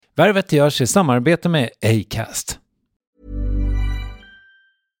Värvet görs i samarbete med Acast.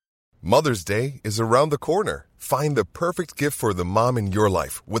 Mother's Day is around the corner. Find the perfect gift for the mom in your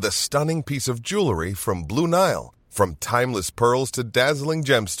life with a stunning piece of jewelry from Blue Nile. From timeless pearls to dazzling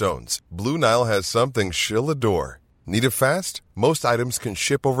gemstones, Blue Nile has something she'll adore. Need it fast? Most items can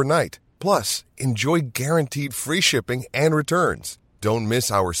ship overnight. Plus, enjoy guaranteed free shipping and returns. Don't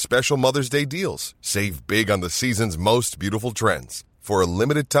miss our special Mother's Day deals. Save big on the season's most beautiful trends. For a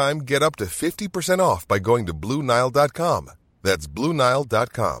limited time, get up to 50% off by going to BlueNile.com. That's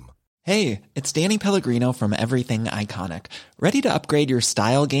BlueNile.com. Hey, it's Danny Pellegrino from Everything Iconic. Ready to upgrade your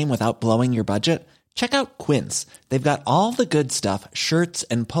style game without blowing your budget? Check out Quince. They've got all the good stuff, shirts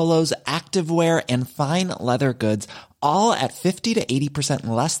and polos, activewear, and fine leather goods, all at 50 to 80%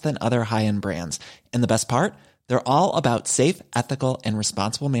 less than other high-end brands. And the best part? They're all about safe, ethical, and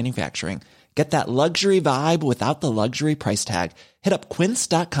responsible manufacturing. Get that luxury vibe without the luxury price tag. Hit up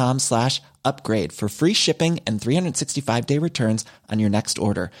quince.com/upgrade for free shipping and 365-day returns on your next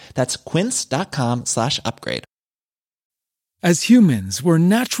order. That's quince.com/upgrade. As humans, we're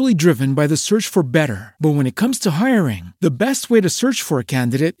naturally driven by the search for better. But when it comes to hiring, the best way to search for a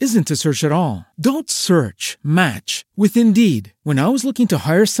candidate isn't to search at all. Don't search, match with Indeed. When I was looking to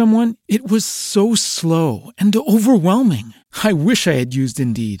hire someone, it was so slow and overwhelming. I wish I had used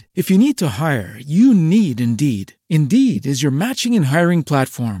Indeed. If you need to hire, you need Indeed. Indeed is your matching and hiring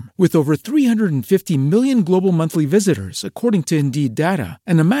platform with over 350 million global monthly visitors, according to Indeed data,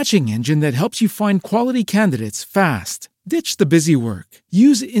 and a matching engine that helps you find quality candidates fast. Ditch the busy work.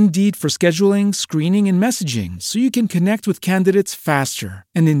 Use Indeed for scheduling, screening, and messaging so you can connect with candidates faster.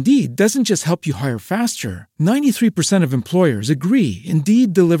 And Indeed doesn't just help you hire faster. 93% of employers agree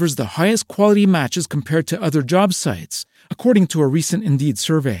Indeed delivers the highest quality matches compared to other job sites, according to a recent Indeed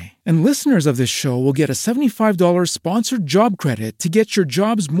survey. And listeners of this show will get a $75 sponsored job credit to get your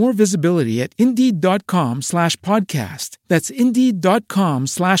jobs more visibility at Indeed.com/podcast. That's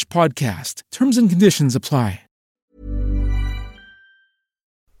Indeed.com/podcast. Terms and conditions apply.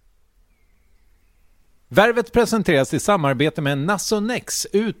 Värvet presenteras i samarbete med Nasonex,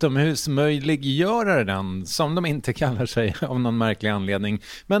 utomhusmöjliggöraren, som de inte kallar sig av någon märklig anledning.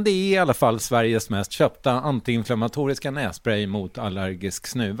 Men det är i alla fall Sveriges mest köpta antiinflammatoriska nässpray mot allergisk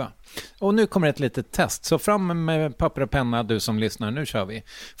snuva. Och nu kommer ett litet test, så fram med papper och penna du som lyssnar, nu kör vi.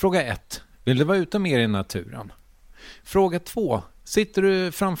 Fråga 1. Vill du vara ute mer i naturen? Fråga 2. Sitter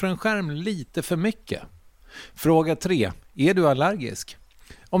du framför en skärm lite för mycket? Fråga 3. Är du allergisk?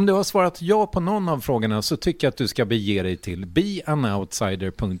 Om du har svarat ja på någon av frågorna så tycker jag att du ska bege dig till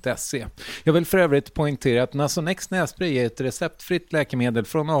beanoutsider.se. Jag vill för övrigt poängtera att Nasonex nässpray är ett receptfritt läkemedel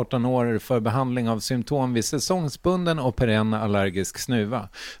från 18 år för behandling av symptom vid säsongsbunden och perenn allergisk snuva.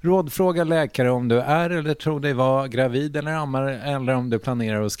 Rådfråga läkare om du är eller tror dig vara gravid eller ammar, eller om du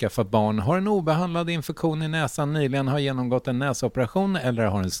planerar att skaffa barn, har en obehandlad infektion i näsan, nyligen har genomgått en näsoperation eller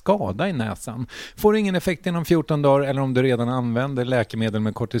har en skada i näsan. Får ingen effekt inom 14 dagar eller om du redan använder läkemedel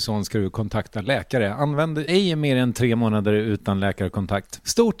med kortison ska du kontakta läkare. Använd ej mer än 3 månader utan läkarkontakt.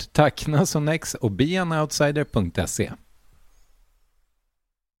 Stort tack Nasonex och beanoutsider.se.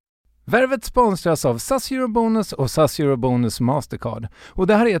 Värvet sponsras av SAS Eurobonus och SAS Eurobonus Mastercard. Och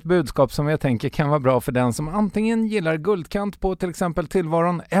det här är ett budskap som jag tänker kan vara bra för den som antingen gillar guldkant på till exempel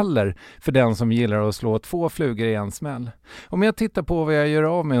tillvaron eller för den som gillar att slå 2 flugor i en smäll. Om jag tittar på vad jag gör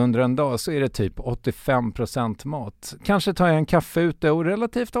av med under en dag så är det typ 85% mat. Kanske tar jag en kaffe ute och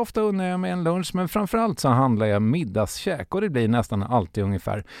relativt ofta unnar jag mig en lunch, men framförallt så handlar jag middagskäk och det blir nästan alltid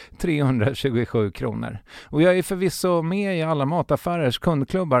ungefär 327 kronor. Och jag är förvisso med i alla mataffärers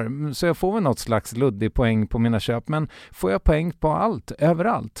kundklubbar så jag får väl något slags luddig poäng på mina köp, men får jag poäng på allt,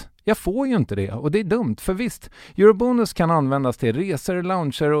 överallt? Jag får ju inte det och det är dumt, för visst, Eurobonus kan användas till resor,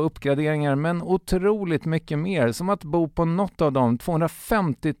 lounger och uppgraderingar, men otroligt mycket mer, som att bo på något av de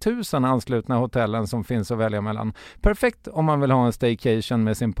 250 000 anslutna hotellen som finns att välja mellan. Perfekt om man vill ha en staycation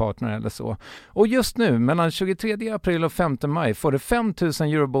med sin partner eller så. Och just nu, mellan 23 april och 5 maj, får du 5 000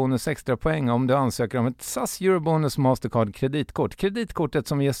 Eurobonus extra poäng om du ansöker om ett SAS Eurobonus Mastercard kreditkort. Kreditkortet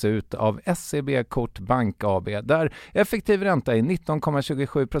som ges ut av SEB Kort Bank AB, där effektiv ränta är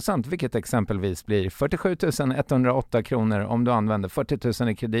 19,27%. Vilket exempelvis blir 47 108 kronor om du använder 40 000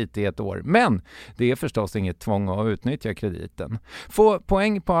 i kredit i ett år. Men det är förstås inget tvång att utnyttja krediten. Få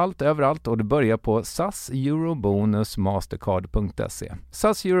poäng på allt överallt och du börjar på saseurobonusmastercard.se.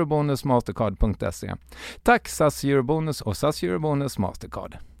 saseurobonusmastercard.se. Tack SAS Eurobonus och SAS Eurobonus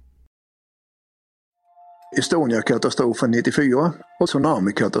Mastercard. Estonia-katastrofen 94 och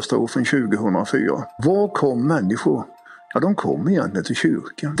tsunami-katastrofen 2004. Var kom människor? Ja, de kom egentligen till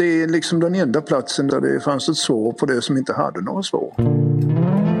kyrkan. Det är liksom den enda platsen där det fanns ett svar på det som inte hade några svar.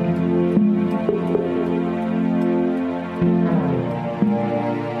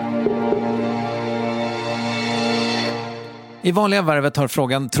 I vanliga värvet har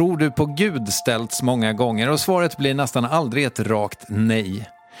frågan "Tror du på Gud?" ställts många gånger och svaret blir nästan aldrig ett rakt nej.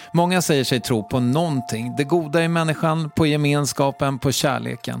 Många säger sig tro på någonting, det goda i människan, på gemenskapen, på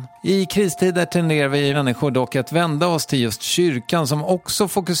kärleken. I kristider tenderar vi människor dock att vända oss till just kyrkan som också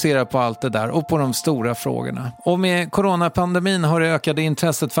fokuserar på allt det där och på de stora frågorna. Och med coronapandemin har det ökade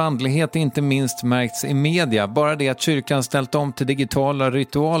intresset för andlighet inte minst märkts i media. Bara det att kyrkan ställt om till digitala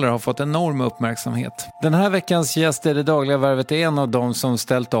ritualer har fått enorm uppmärksamhet. Den här veckans gäst i det dagliga värvet är en av dem som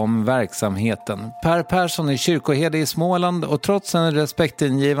ställt om verksamheten. Per Persson är kyrkoherde i Småland och trots en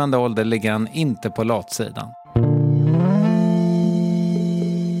respektingivande ålder ligger han inte på latsidan.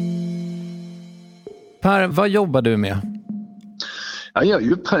 Per, vad jobbar du med? Ja, jag är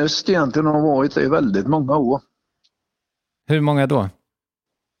ju präst egentligen och har varit det i väldigt många år. Hur många då?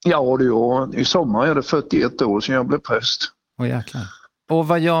 Ja, i sommar är det 41 år sedan jag blev präst. Åh jäklar. Och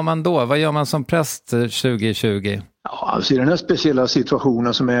vad gör man då? Vad gör man som präst 2020? Ja, alltså i den här speciella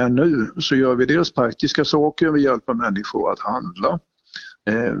situationen som är nu så gör vi dels praktiska saker, vi hjälper människor att handla.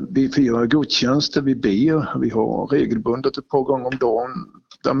 Vi firar gudstjänster, vi ber, vi har regelbundet ett par gånger om dagen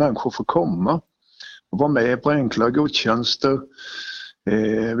där människor får komma och vara med på enkla gudstjänster.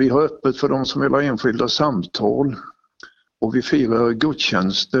 Vi har öppet för de som vill ha enskilda samtal och vi firar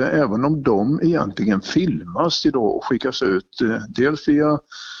gudstjänster även om de egentligen filmas idag och skickas ut dels via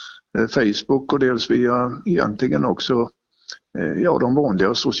Facebook och dels via egentligen också de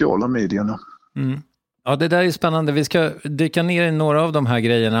vanliga sociala medierna. Mm. Ja, det där är spännande. Vi ska dyka ner i några av de här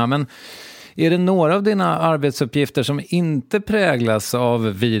grejerna, men är det några av dina arbetsuppgifter som inte präglas av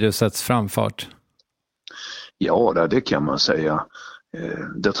virusets framfart? Ja, det kan man säga.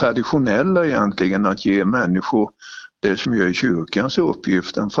 Det traditionella är egentligen att ge människor det som gör kyrkans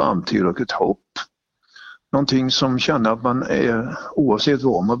uppgift, en framtid och ett hopp. Någonting som känner att man är, oavsett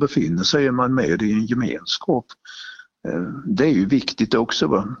var man befinner sig, är man med i en gemenskap. Det är ju viktigt också.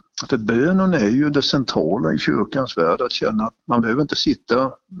 Va? För bönen är ju det centrala i kyrkans värld, att känna att man behöver inte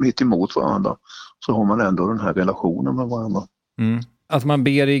sitta mitt emot varandra, så har man ändå den här relationen med varandra. Mm. Att man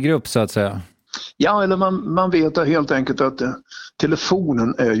ber i grupp så att säga? Ja, eller man vet helt enkelt att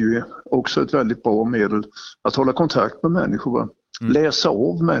telefonen är ju också ett väldigt bra medel att hålla kontakt med människor. Va? Läsa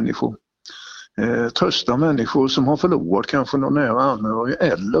av människor. Trösta människor som har förlorat kanske någon nära anhörig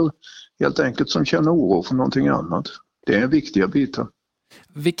eller helt enkelt som känner oro för någonting annat. Det är viktiga bitar.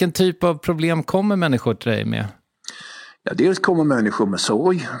 Vilken typ av problem kommer människor till dig med? Ja, dels kommer människor med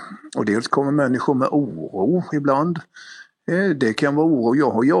sorg och dels kommer människor med oro ibland. Det kan vara oro.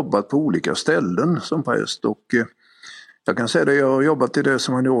 Jag har jobbat på olika ställen som präst och jag kan säga att jag har jobbat i det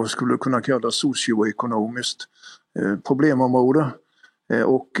som man då skulle kunna kalla socioekonomiskt problemområde.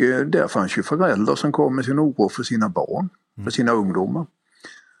 Och där fanns ju föräldrar som kom med sin oro för sina barn, för sina ungdomar.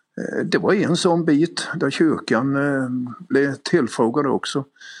 Det var en sån bit där kyrkan blev tillfrågad också.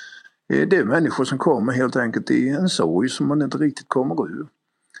 Det är människor som kommer helt enkelt i en sorg som man inte riktigt kommer ur.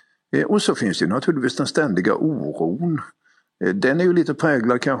 Och så finns det naturligtvis den ständiga oron. Den är ju lite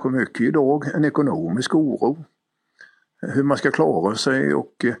präglad kanske mycket idag, en ekonomisk oro. Hur man ska klara sig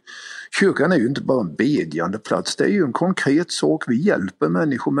och kyrkan är ju inte bara en bedjande plats, det är ju en konkret sak. Vi hjälper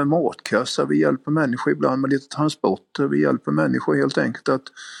människor med matkassar, vi hjälper människor ibland med lite transporter, vi hjälper människor helt enkelt att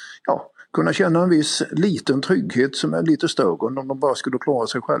kunna känna en viss liten trygghet som är lite större än om de bara skulle klara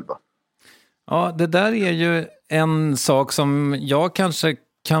sig själva. Ja, det där är ju en sak som jag kanske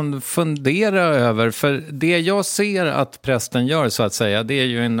kan fundera över, för det jag ser att prästen gör så att säga, det är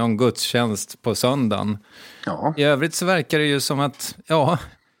ju någon gudstjänst på söndagen. Ja. I övrigt så verkar det ju som att,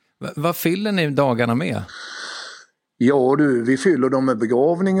 vad fyller ni dagarna med? Ja vi fyller dem med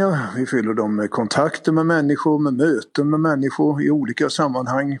begravningar, vi fyller dem med kontakter med människor, med möten med människor i olika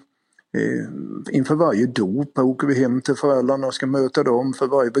sammanhang. Inför varje dop åker vi hem till föräldrarna och ska möta dem. För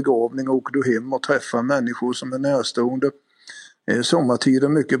varje begravning åker du hem och träffar människor som är närstående. Sommartid är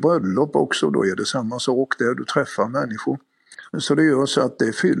mycket bröllop också, då är det samma sak där, du träffar människor. Så det gör så att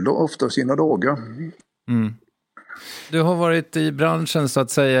det fyller ofta sina dagar. Mm. Du har varit i branschen så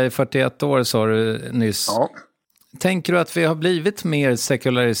att säga i 41 år, sa du nyss. Ja. Tänker du att vi har blivit mer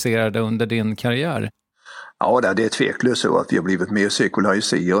sekulariserade under din karriär? Ja, det är tveklöst så att vi har blivit mer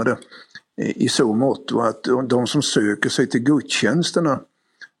sekulariserade i så mått att de som söker sig till gudstjänsterna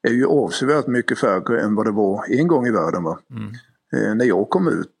är ju avsevärt mycket färre än vad det var en gång i världen. Va? När jag kom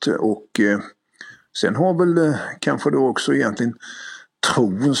ut och sen har väl kanske då också egentligen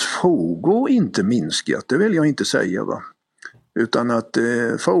trons frågor inte minskat, det vill jag inte säga. Va? Utan att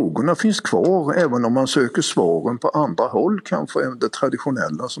frågorna finns kvar även om man söker svaren på andra håll kanske än det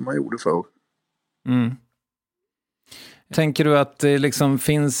traditionella som man gjorde förr. Mm. Tänker du att det liksom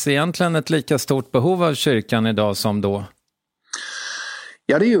finns egentligen ett lika stort behov av kyrkan idag som då?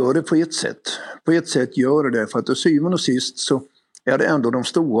 Ja, det gör det på ett sätt. På ett sätt gör det för att till syvende och sist så är det ändå de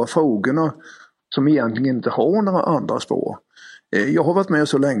stora frågorna som egentligen inte har några andra spår. Jag har varit med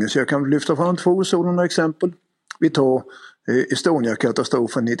så länge så jag kan lyfta fram 2 sådana exempel. Vi tar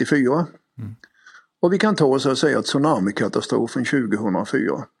Estonia-katastrofen 94 och vi kan ta så att säga tsunami-katastrofen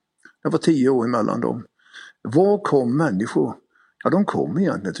 2004. Det var 10 år emellan dem. Var kom människor? Ja, de kom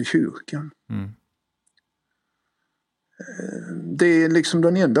egentligen till kyrkan. Det är liksom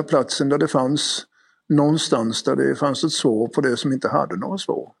den enda platsen där det fanns någonstans där det fanns ett svar på det som inte hade några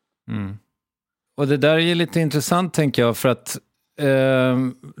svar. Och det där är ju lite intressant tänker jag för att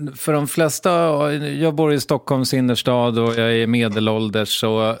för de flesta, jag bor i Stockholms innerstad och jag är medelålders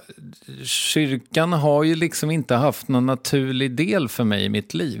så kyrkan har ju liksom inte haft någon naturlig del för mig i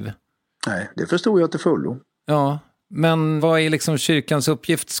mitt liv. Nej, det förstår jag till fullo. Ja, men vad är liksom kyrkans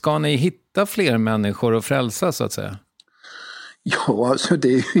uppgift? Ska ni hitta fler människor och frälsa så att säga? Ja, alltså det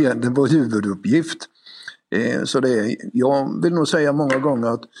är ju egentligen vår huvuduppgift. Så jag vill nog säga många gånger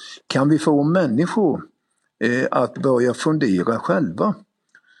att kan vi få människor att börja fundera själva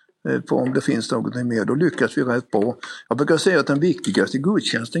på om det finns något mer, då lyckas vi rätt bra. Jag brukar säga att den viktigaste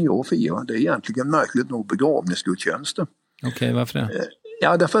gudstjänsten jag firar, det är egentligen märkligt nog begravningsgudstjänsten. Okej, varför det?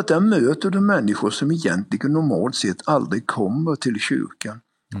 Ja, därför att där möter du människor som egentligen normalt sett aldrig kommer till kyrkan.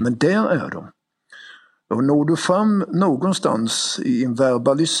 Men där är de. Och når du fram någonstans i en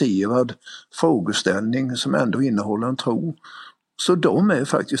verbaliserad frågeställning som ändå innehåller en tro, så de är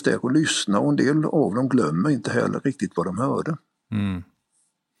faktiskt där och lyssnar och en del av dem glömmer inte heller riktigt vad de hörde.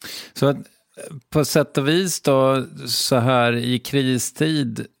 Så att, på sätt och vis då så här i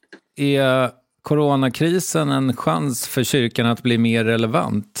kristid är coronakrisen en chans för kyrkan att bli mer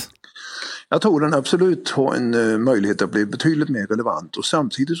relevant? Jag tror den absolut har en möjlighet att bli betydligt mer relevant och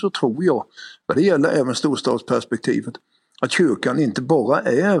samtidigt så tror jag, vad det gäller även storstadsperspektivet, att kyrkan inte bara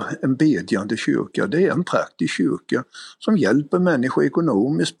är en bedjande kyrka, det är en praktisk kyrka som hjälper människor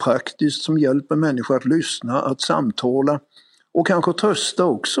ekonomiskt, praktiskt, som hjälper människor att lyssna, att samtala och kanske trösta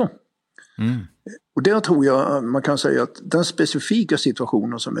också. Och där tror jag man kan säga att den specifika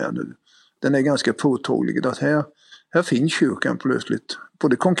situationen som är nu, den är ganska påtaglig, att här finns kyrkan plötsligt,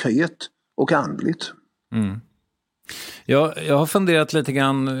 både konkret och andligt. Jag har funderat lite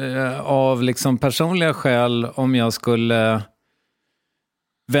grann av liksom personliga skäl om jag skulle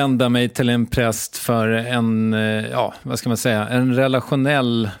vända mig till en präst för en, vad ska man säga, en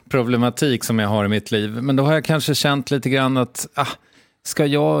relationell problematik som jag har i mitt liv. Men då har jag kanske känt lite grann att, ska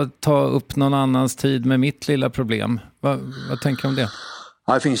jag ta upp någon annans tid med mitt lilla problem? Vad tänker du om det?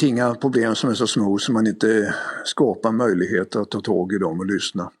 Det finns inga problem som är så små som man inte skapar möjligheter att ta tag i dem och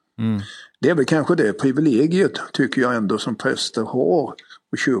lyssna. Det är väl kanske det privilegiet tycker jag ändå som präster har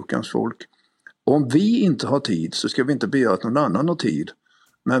och kyrkans folk. Om vi inte har tid så ska vi inte begära att någon annan har tid.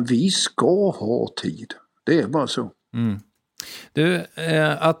 Men vi ska ha tid. Det är bara så. Du,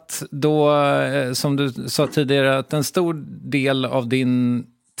 att då, som du sa tidigare, att en stor del av din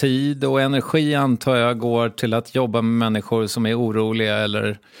tid och energi antar jag går till att jobba med människor som är oroliga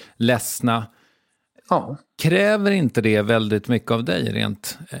eller ledsna. Ja. Kräver inte det väldigt mycket av dig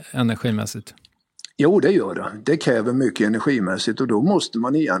rent energimässigt? Jo, det gör det. Det kräver mycket energimässigt och då måste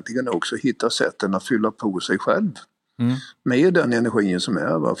man egentligen också hitta sätten att fylla på sig själv. Med den energin som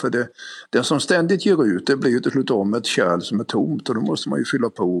är. Va? För den som ständigt ger ut, det blir ju till slut om ett kärl som är tomt och då måste man ju fylla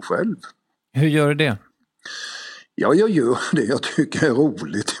på själv. Hur gör du det? Ja, jag gör det jag tycker är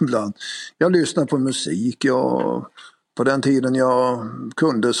roligt ibland. Jag lyssnar på musik. På den tiden jag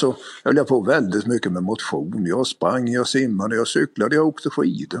kunde så höll jag på väldigt mycket med motion. Jag sprang, jag simmade, jag cyklade, jag åkte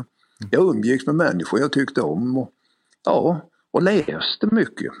skidor. Jag umgicks med människor jag tyckte om och läste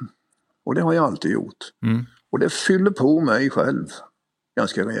mycket. Och det har jag alltid gjort. Och det fyller på mig själv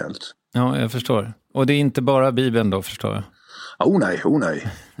ganska rejält. Ja, jag förstår. Och det är inte bara Bibeln då, förstår jag? Oh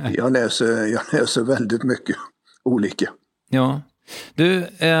nej. Jag läser väldigt mycket olika. Ja. Du,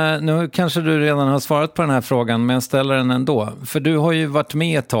 nu kanske du redan har svarat på den här frågan, men jag ställer den ändå. För du har ju varit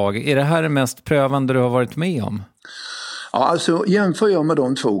med ett tag. Är det här det mest prövande du har varit med om? Ja, alltså jämför jag med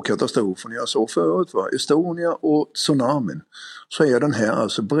de 2 katastroferna jag såg förut, Estonia och tsunamin, så är den här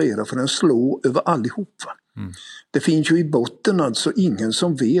alltså bredare för den slår över allihop. Det finns ju i botten alltså ingen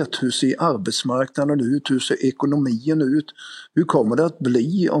som vet hur ser arbetsmarknaden ut, hur ser ekonomin ut, hur kommer det att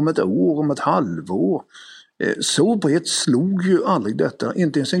bli om ett år, om ett halvår. Så brett slog ju aldrig detta,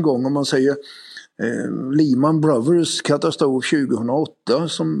 inte ens en gång om man säger Lehman Brothers katastrof 2008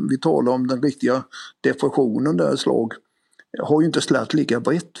 som vi talar om, den riktiga depressionen där slag, har ju inte släppt lika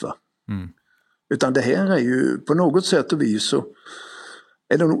brett va. Utan det här är ju på något sätt och vis så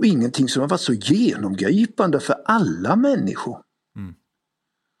är det nog ingenting som har varit så genomgripande för alla människor.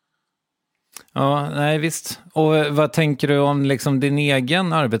 Ja, nej visst. Och vad tänker du om liksom din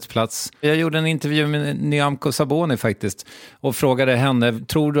egen arbetsplats? Jag gjorde en intervju med Nyamko Sabuni faktiskt och frågade henne,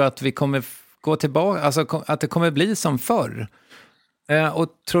 tror du att vi kommer gå tillbaka, alltså att det kommer bli som förr? Och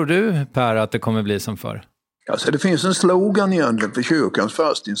tror du, Per, att det kommer bli som förr? Alltså det finns en slogan egentligen för kyrkans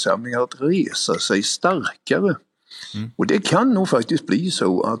fastinsamling, att resa sig starkare. Och det kan nog faktiskt bli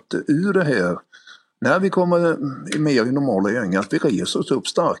så att ur det här, när vi kommer mer i normala gäng, att vi reser oss upp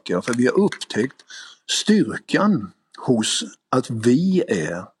starkare, för vi har upptäckt styrkan hos att vi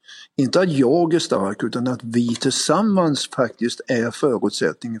är, inte att jag är stark, utan att vi tillsammans faktiskt är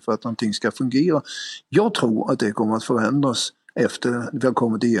förutsättningen för att någonting ska fungera. Jag tror att det kommer att förändras efter vi har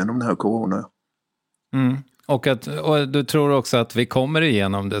kommit igenom den här corona. Och du tror också att vi kommer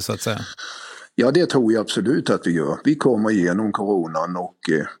igenom det, så att säga? Ja, det tror jag absolut att vi gör. Vi kommer igenom coronan, och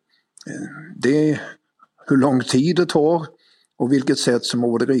det hur lång tid det tar och vilket sätt som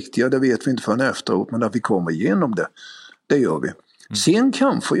var det riktiga, det vet vi inte förrän efteråt, men att vi kommer igenom det, det gör vi. Sen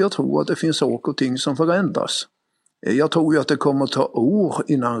kanske jag tror att det finns saker och ting som förändras. Jag tror ju att det kommer att ta år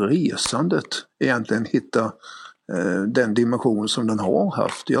innan resandet egentligen hittar den dimension som den har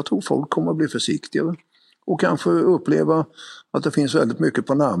haft. Jag tror folk kommer att bli försiktigare och kanske uppleva att det finns väldigt mycket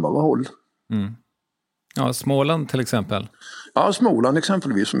på närmare håll. Ja, Småland till exempel. Ja, Småland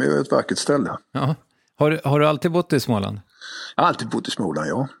exempelvis, som är ett vackert ställe. Ja. Har du alltid bott i Småland? Jag har alltid bott i Småland,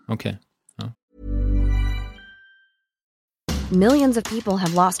 ja. Okej. Ja. Millions of people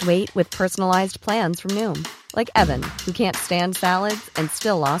have lost weight with personalized plans from Noom. Like Evan, who can't stand salads and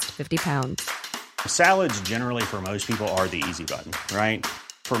still lost 50 pounds. Salads generally for most people are the easy button, right?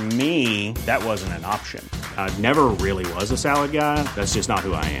 For me, that wasn't an option. I never really was a salad guy. That's just not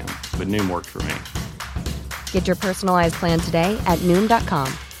who I am. But Noom worked for me. Get your personalized plan today at Noom.com.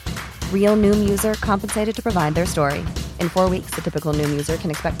 Real Noom user compensated to provide their story. In 4 weeks, the typical Noom user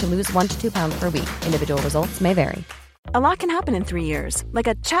can expect to lose 1 to 2 pounds per week. Individual results may vary. A lot can happen in 3 years, like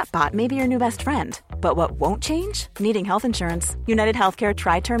a chatbot may be your new best friend. But what won't change? Needing health insurance. United Healthcare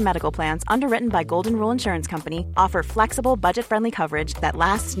Tri-Term Medical Plans, underwritten by Golden Rule Insurance Company, offer flexible, budget-friendly coverage that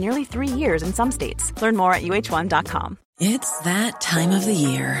lasts nearly 3 years in some states. Learn more at uh1.com. It's that time of the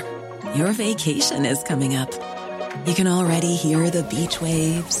year. Your vacation is coming up. You can already hear the beach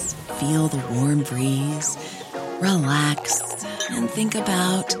waves, feel the warm breeze, relax, and think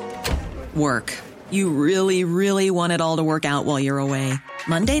about work. You really, really want it all to work out while you're away.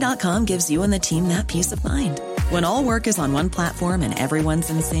 Monday.com gives you and the team that peace of mind. When all work is on one platform and everyone's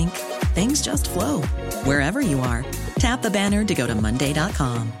in sync, things just flow. Wherever you are, tap the banner to go to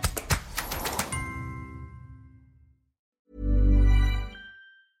Monday.com.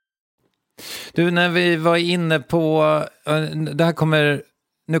 Du, när vi var inne på,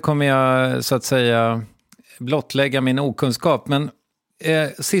 nu kommer jag så att säga blottlägga min okunskap, men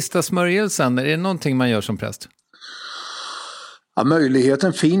sista smörjelsen, är det någonting man gör som präst? Ja,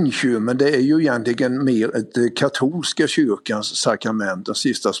 möjligheten finns ju, men det är ju egentligen mer ett katolska kyrkans sakrament, den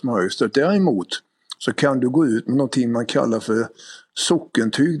sista smörjelsen. Däremot så kan du gå ut med någonting man kallar för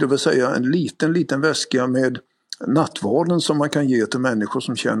sockentyg, det vill säga en liten väska med nattvarden som man kan ge till människor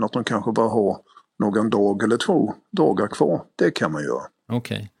som känner att de kanske bara har någon dag eller 2 dagar kvar. Det kan man göra.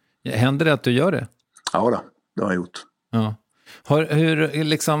 Okej. Händer det att du gör det? Ja, det har jag gjort. Ja. Hur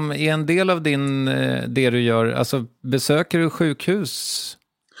liksom, är en del av det du gör, alltså besöker du sjukhus?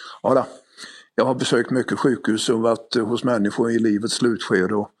 Ja, jag har besökt mycket sjukhus och varit hos människor i livets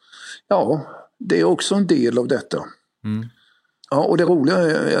slutskede. Och, ja, det är också en del av detta. Ja, och det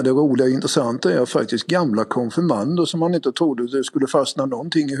roliga och intressanta är faktiskt gamla konfirmander som man inte trodde det skulle fastna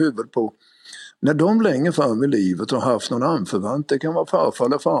någonting i huvudet på. När de längre fram i livet har haft någon anförvant, det kan vara farfar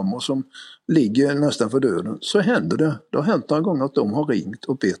eller farmor som ligger nästan för döden, så händer det. Det har hänt några gånger att de har ringt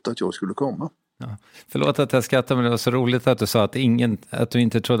och bett att jag skulle komma. Ja. Förlåt att jag skrattar, men det var så roligt att du sa att du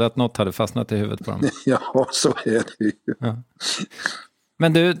inte trodde att något hade fastnat i huvudet på dem. Ja, så är det ju. Ja.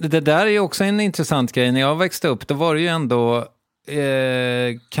 Men du, det där är ju också en intressant grej. När jag växte upp, då var det ju ändå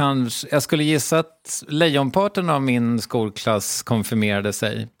kanske, jag skulle gissa att lejonparten av min skolklass konfirmerade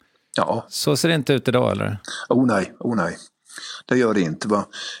sig. Ja. Så ser det inte ut idag, eller? Oh nej. Det gör det inte, va.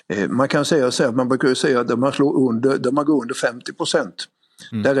 Man kan säga så här, man brukar säga att där man går under 50%.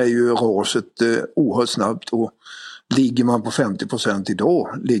 Där är ju raset oerhört snabbt, och ligger man på 50%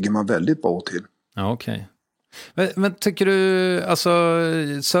 idag ligger man väldigt bra till. Ja, okej. Men tycker du, alltså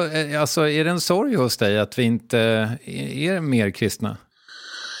är det en sorg hos dig att vi inte är mer kristna?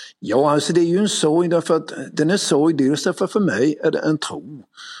 Ja, alltså det är ju en sorg därför att den är sorg dels därför för mig är det en tro.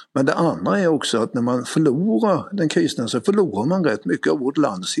 Men det andra är också att när man förlorar den kristna så förlorar man rätt mycket av vårt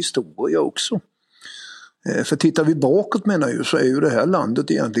lands historia också. För tittar vi bakåt menar jag, så är ju det här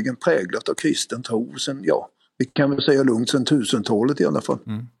landet egentligen präglat av kristen tro sen, ja, vi kan väl säga lugnt sedan 1000-talet i alla fall.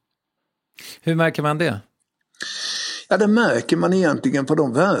 Hur märker man det? Ja, det märker man egentligen på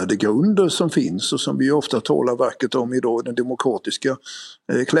de värdegrunder som finns och som vi ofta talar vackert om idag, den demokratiska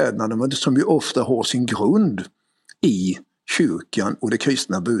klädnaden, men som ju ofta har sin grund i kyrkan och det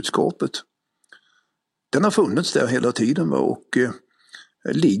kristna budskapet. Den har funnits där hela tiden och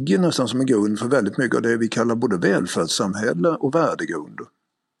ligger nästan som en grund för väldigt mycket av det vi kallar både välfärdssamhälle och värdegrunder.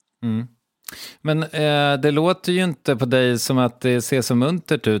 Men det låter ju inte på dig som att det ser så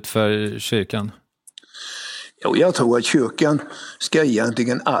muntert ut för kyrkan. Jo, jag tror att kyrkan ska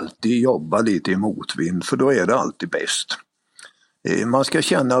egentligen alltid jobba lite i motvind, för då är det alltid bäst. Man ska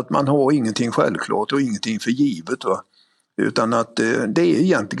känna att man har ingenting självklart och ingenting för givet, va? Utan att det är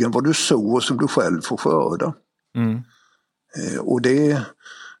egentligen vad du sår som du själv får skörda. Och det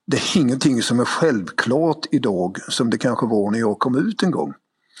är ingenting som är självklart idag som det kanske var när jag kom ut en gång.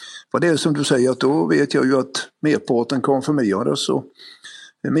 För det är som du säger, att då vet jag ju att merparten konfirmerades och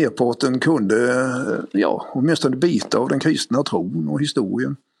merparten kunde, ja, åtminstone bita av den kristna tron och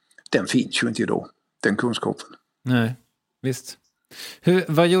historien. Den finns ju inte idag, den kunskapen. Nej, visst.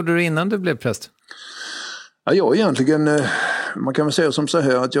 Vad gjorde du innan du blev präst? Ja, jag egentligen, man kan väl säga som så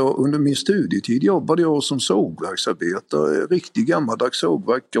här att jag under min studietid jobbade jag som sågverksarbetare, riktigt gammaldags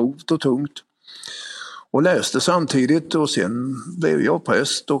sågverk, grovt och tungt. Och läste samtidigt och sen blev jag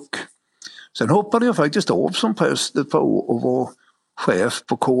präst och sen hoppade jag faktiskt av som präst ett par år och var chef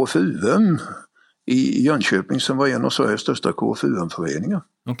på KFUM i Jönköping som var en av Sveriges största KFUM-föreningar.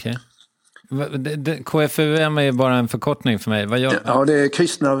 Okej. KFUM är bara en förkortning för mig. Ja, det är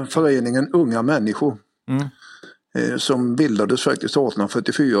kristna föreningen Unga Människor. Som bildades faktiskt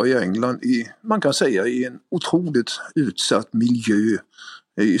 1844 i England man kan säga i en otroligt utsatt miljö,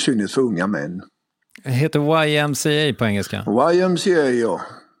 i synnerhet för unga män. Det heter YMCA på engelska. YMCA, ja.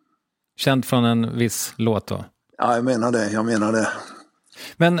 Känt från en viss låt då? Ja, jag menar det.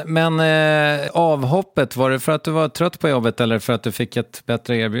 Men avhoppet, var det för att du var trött på jobbet eller för att du fick ett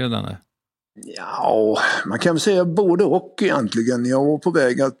bättre erbjudande? Ja, man kan väl säga både och egentligen. Jag var på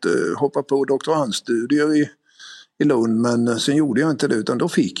väg att hoppa på doktorandstudier i Lund, men sen gjorde jag inte det, utan då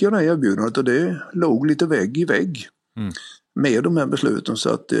fick jag det erbjudandet och det låg lite vägg i vägg med de här besluten, så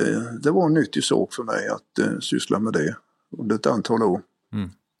att det var en nyttig sak för mig att syssla med det under ett antal år.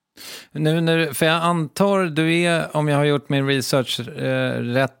 För jag antar du är, om jag har gjort min research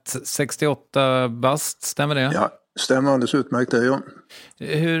rätt, 68 bast, stämmer det? Ja, stämmer alldeles utmärkt det, ja.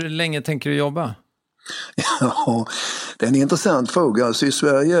 Hur länge tänker du jobba? Ja, det är en intressant fråga. Alltså, i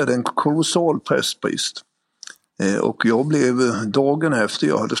Sverige är det en kolossal prästbrist. Och jag blev dagen efter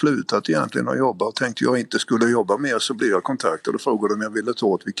jag hade slutat egentligen att jobba och tänkte jag inte skulle jobba mer, så blev jag kontaktad och frågade om jag ville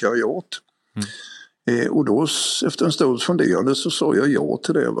ta ett vikariat. Och då efter en stor funderande så sa jag ja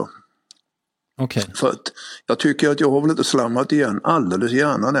till det, va. Okay. För att jag tycker att jag har väl inte slammat igen alldeles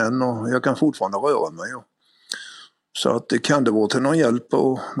hjärnan än och jag kan fortfarande röra mig. Så att det kan det vara till någon hjälp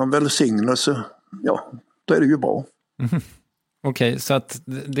och någon välsignelse, ja, då är det ju bra. Okej, så att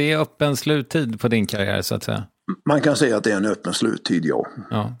det är öppen sluttid på din karriär så att säga? Man kan säga att det är en öppen sluttid, ja.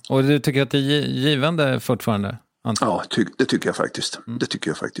 Och du tycker att det är givande fortfarande? Ja, det tycker jag faktiskt. Det tycker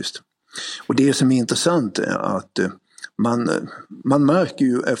jag faktiskt. Och det som är intressant är att man märker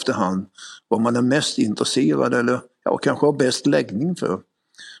ju efterhand vad man är mest intresserad eller kanske har bäst läggning för.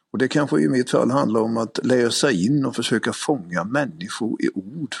 Och det kanske i mitt fall handlar om att läsa in och försöka fånga människor i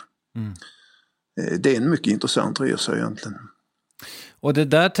ord. Det är en mycket intressant resa egentligen. Och det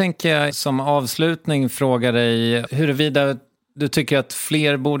där tänker jag som avslutning fråga dig huruvida du tycker att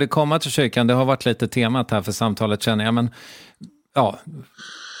fler borde komma till kyrkan. Det har varit lite temat här för samtalet, känner jag. Men ja.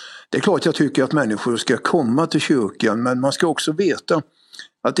 Det är klart jag tycker att människor ska komma till kyrkan, men man ska också veta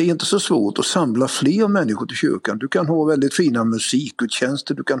att det är inte så svårt att samla fler människor till kyrkan. Du kan ha väldigt fina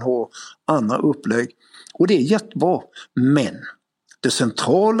musikgudstjänster, du kan ha andra upplägg och det är jättebra. Men det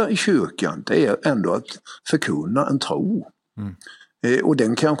centrala i kyrkan, det är ändå att förkunna en tro. Och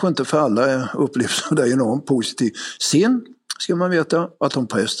den kanske inte för alla upplevs som det är enormt positiv. Sen ska man veta att om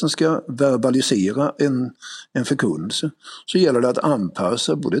prästen ska verbalisera en förkunnelse så gäller det att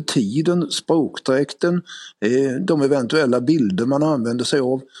anpassa både tiden, språkdräkten, de eventuella bilder man använder sig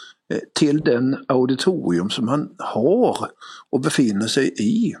av till den auditorium som man har och befinner sig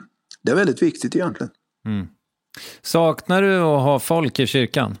i. Det är väldigt viktigt egentligen. Saknar du att ha folk i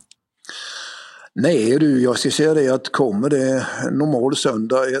kyrkan? Nej du, jag ska säga det att kommer det normal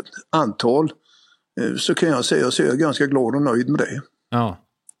söndag ett antal så kan jag säga så jag är ganska glad och nöjd med det. Ja,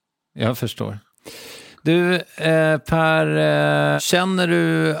 jag förstår. Du, Per, känner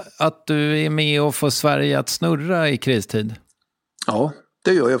du att du är med och får Sverige att snurra i kristid? Ja,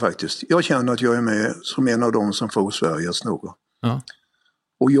 det gör jag faktiskt. Jag känner att jag är med som en av dem som får Sverige att snurra. Ja.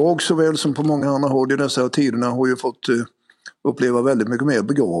 Och jag såväl som på många andra håll i dessa tiderna har ju fått uppleva väldigt mycket mer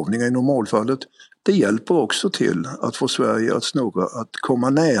begravningar i normalfallet. Det hjälper också till att få Sverige att snurra, att komma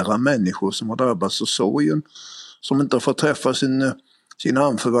nära människor som har drabbats av sorgen, som inte har fått träffa sina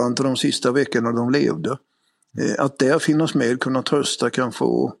anförvanter de sista veckorna de levde. Att där finnas med, kunna trösta, kan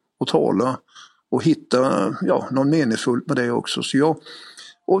få och tala och hitta någon meningsfullt med det också. Så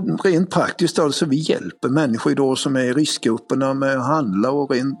och rent praktiskt alltså, vi hjälper människor idag som är i riskgrupperna med att handla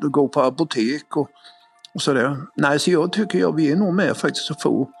och gå på apotek och sådär. Nej, så jag tycker vi är nog med faktiskt att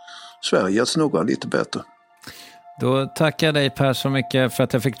få Sverige att snurra lite bättre. Då tackar jag dig, Per, så mycket för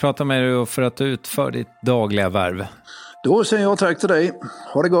att jag fick prata med dig och för att du utför ditt dagliga värv. Då säger jag tack till dig.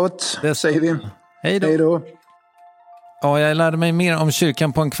 Ha det gott, det säger vi. Hej då. Hej då. Ja, jag lärde mig mer om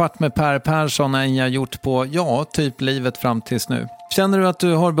kyrkan på en kvart med Per Persson än jag gjort på, typ livet fram tills nu. Känner du att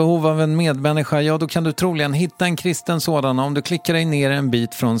du har behov av en medmänniska, då kan du troligen hitta en kristen sådan om du klickar dig ner en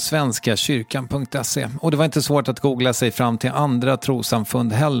bit från svenskakyrkan.se. Och det var inte svårt att googla sig fram till andra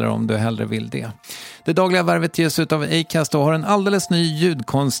trosamfund heller om du hellre vill det. Det dagliga värvet ges ut av Acast och har en alldeles ny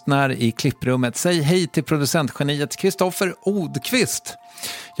ljudkonstnär i klipprummet. Säg hej till producentgeniet Kristoffer Odqvist.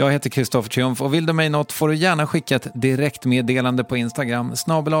 Jag heter Kristoffer Triumf och vill du mig något får du gärna skicka ett direktmeddelande på Instagram,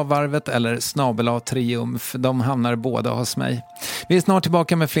 @varvet eller @triumf. De hamnar båda hos mig. Vi är snart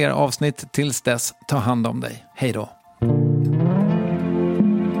tillbaka med fler avsnitt. Tills dess, ta hand om dig. Hej då!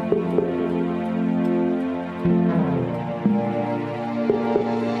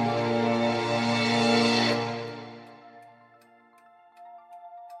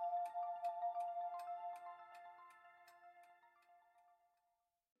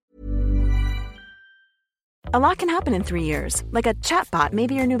 A lot can happen in 3 years, like a chatbot may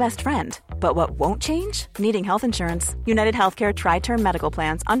be your new best friend. But what won't change? Needing health insurance. United Healthcare Tri-Term Medical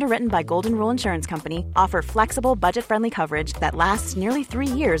Plans, underwritten by Golden Rule Insurance Company, offer flexible, budget-friendly coverage that lasts nearly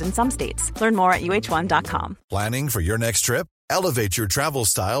 3 years in some states. Learn more at uh1.com. Planning for your next trip? Elevate your travel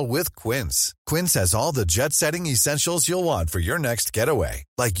style with Quince. Quince has all the jet-setting essentials you'll want for your next getaway,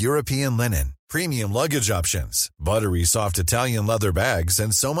 like European linen, premium luggage options, buttery soft Italian leather bags,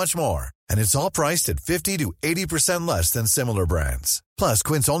 and so much more. And it's all priced at 50 to 80% less than similar brands. Plus,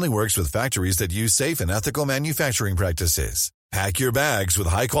 Quince only works with factories that use safe and ethical manufacturing practices. Pack your bags with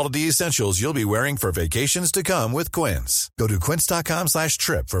high-quality essentials you'll be wearing for vacations to come with Quince. Go to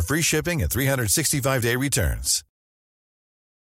quince.com/trip for free shipping and 365-day returns.